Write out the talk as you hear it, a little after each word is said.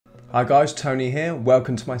Hi guys, Tony here.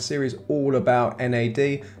 Welcome to my series all about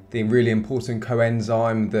NAD, the really important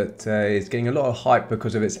coenzyme that is getting a lot of hype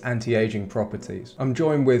because of its anti-aging properties. I'm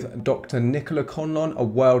joined with Dr. Nichola Conlon, a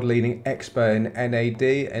world-leading expert in NAD.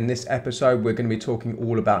 In this episode, we're going to be talking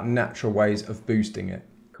all about natural ways of boosting it.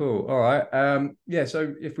 Cool. All right. Yeah.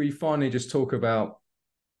 So if we finally just talk about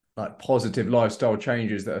like positive lifestyle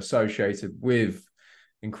changes that are associated with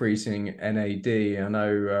increasing NAD. I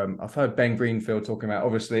know I've heard Ben Greenfield talking about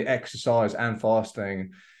obviously exercise and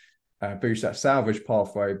fasting boost that salvage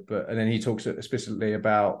pathway, and then he talks explicitly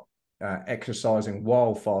about exercising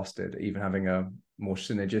while fasted, even having a more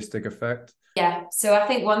synergistic effect. Yeah, so I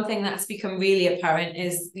think one thing that's become really apparent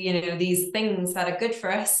is, these things that are good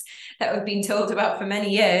for us that we've been told about for many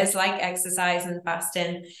years, like exercise and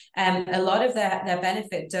fasting. A lot of their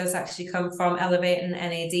benefit does actually come from elevating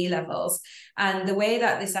NAD levels. And the way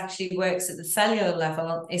that this actually works at the cellular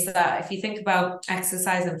level is that if you think about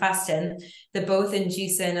exercise and fasting, they're both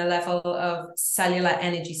inducing a level of cellular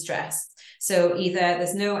energy stress. So either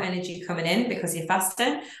there's no energy coming in because you're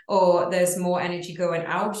fasting, or there's more energy going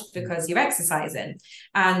out because you're exercising.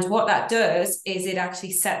 And what that does is it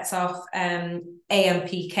actually sets off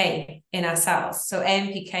AMPK in our cells. So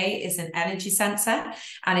AMPK is an energy sensor,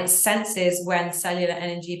 and it senses when cellular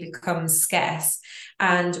energy becomes scarce.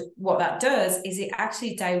 And what that does is it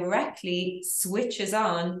actually directly switches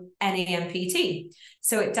on NAMPT.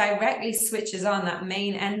 So it directly switches on that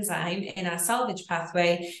main enzyme in our salvage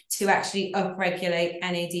pathway to actually upregulate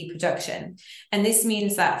NAD production. And this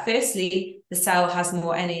means that firstly, the cell has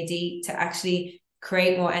more NAD to actually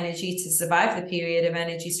create more energy to survive the period of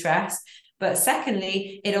energy stress. But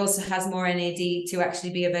secondly, it also has more NAD to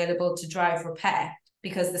actually be available to drive repair,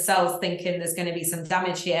 because the cell's thinking there's going to be some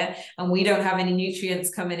damage here and we don't have any nutrients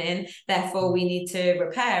coming in. Therefore, we need to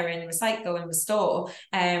repair and recycle and restore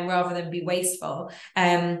rather than be wasteful.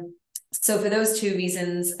 So for those two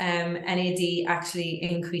reasons, NAD actually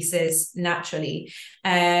increases naturally.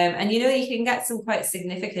 And you can get some quite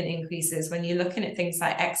significant increases when you're looking at things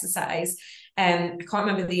like exercise. I can't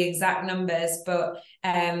remember the exact numbers, but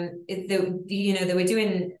they were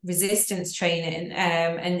doing resistance training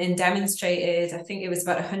and demonstrated, I think it was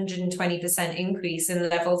about 120% increase in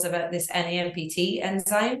levels of this NAMPT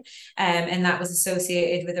enzyme, and that was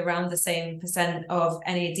associated with around the same percent of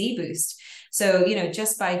NAD boost. So,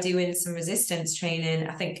 just by doing some resistance training,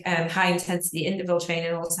 I think high intensity interval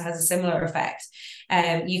training also has a similar effect.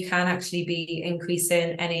 You can actually be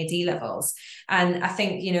increasing NAD levels. And I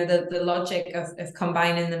think, the logic of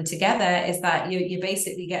combining them together is that you're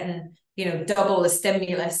basically getting double the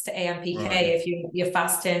stimulus to AMPK, right, if you're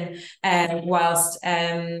fasting whilst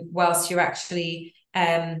you're actually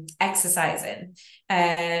exercising.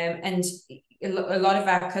 And a lot of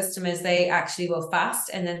our customers, they actually will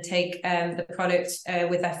fast and then take the product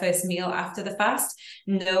with their first meal after the fast,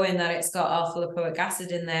 knowing that it's got alpha-lipoic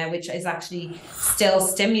acid in there, which is actually still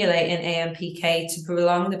stimulating AMPK to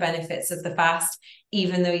prolong the benefits of the fast,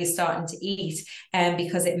 even though you're starting to eat,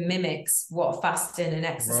 because it mimics what fasting and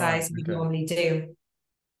exercise would normally do.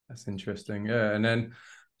 That's interesting. Yeah. And then,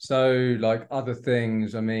 so like other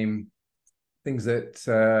things, I mean, things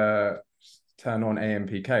that turn on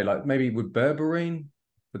AMPK, like maybe with berberine,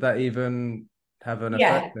 would that even have an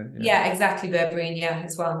effect? Yeah, exactly. Berberine, yeah,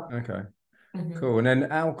 as well. Okay, cool. And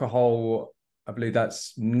then alcohol, I believe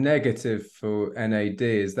that's negative for NAD.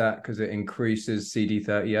 Is that because it increases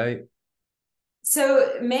CD38?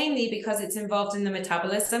 So mainly because it's involved in the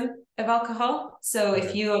metabolism of alcohol. So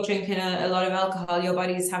if you're drinking a lot of alcohol, your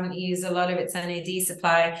body's having to use a lot of its NAD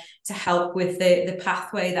supply to help with the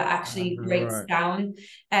pathway that actually breaks down.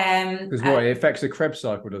 Because it affects the Krebs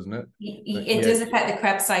cycle, doesn't it? It does affect the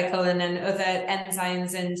Krebs cycle, and then other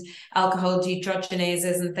enzymes and alcohol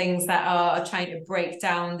dehydrogenases and things that are trying to break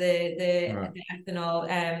down the ethanol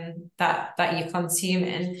that you're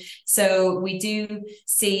consuming. So we do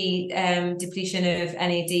see depletion of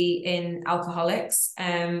NAD in alcoholics.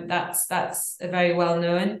 That's very well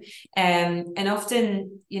known. And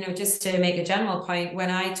often, just to make a general point, when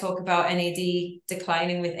I talk about NAD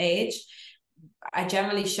declining with age, I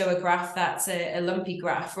generally show a graph that's a lumpy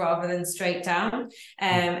graph rather than straight down.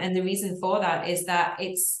 And the reason for that is that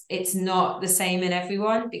it's not the same in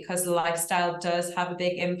everyone, because lifestyle does have a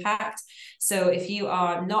big impact. So if you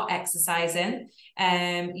are not exercising,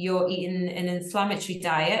 you're eating an inflammatory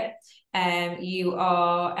diet, you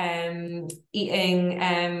are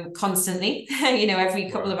eating constantly, every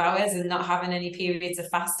couple of hours, and not having any periods of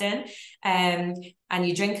fasting. and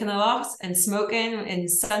you're drinking a lot and smoking and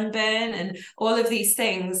sunburn and all of these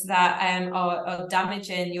things that are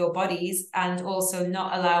damaging your bodies and also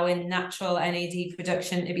not allowing natural NAD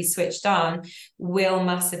production to be switched on, will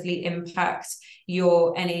massively impact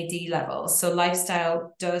your NAD levels. So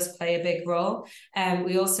lifestyle does play a big role.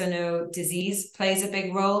 We also know disease plays a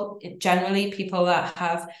big role. Generally, people that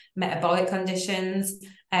have metabolic conditions,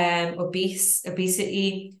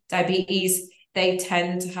 obesity, diabetes, they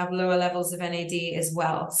tend to have lower levels of NAD as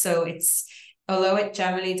well. So although it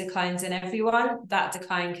generally declines in everyone, that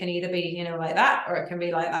decline can either be, like that, or it can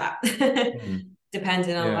be like that,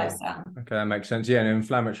 depending on lifestyle. Okay, that makes sense. Yeah, and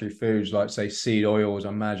inflammatory foods like, say, seed oils, I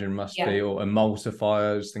imagine must be, or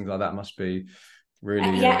emulsifiers, things like that must be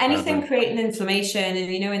really anything creating inflammation.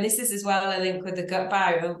 And this is as well a link with the gut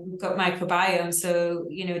microbiome. So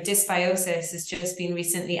dysbiosis has just been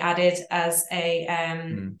recently added as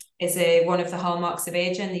one of the hallmarks of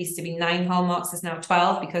aging. There used to be 9 hallmarks, there's now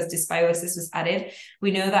 12 because dysbiosis was added.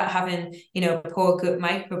 We know that having poor gut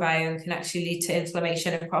microbiome can actually lead to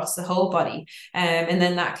inflammation across the whole body, and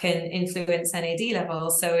then that can influence NAD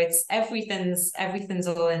levels. So everything's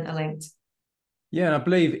all interlinked. Yeah, and I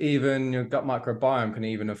believe even your gut microbiome can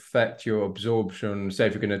even affect your absorption. Say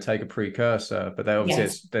if you're going to take a precursor, but they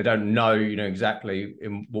obviously they don't know, exactly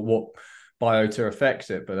in what biota affects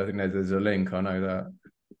it. But I think there's a link. I know that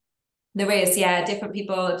there is. Yeah, different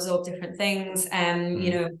people absorb different things.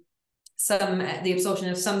 The absorption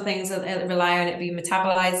of some things rely on it being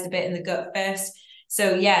metabolized a bit in the gut first.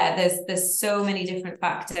 So yeah, there's so many different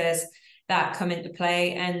factors that come into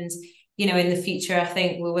play. And in the future, I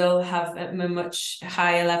think we will have a much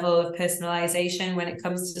higher level of personalization when it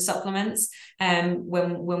comes to supplements,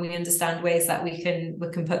 when we understand ways that we can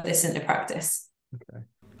put this into practice. Okay.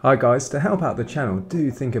 Hi guys, to help out the channel,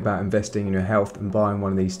 do think about investing in your health and buying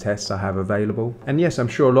one of these tests I have available. And yes, I'm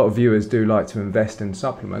sure a lot of viewers do like to invest in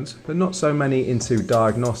supplements, but not so many into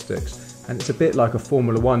diagnostics. And it's a bit like a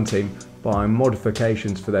Formula 1 team buying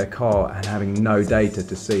modifications for their car and having no data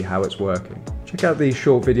to see how it's working. Check out these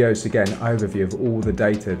short videos to get an overview of all the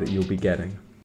data that you'll be getting.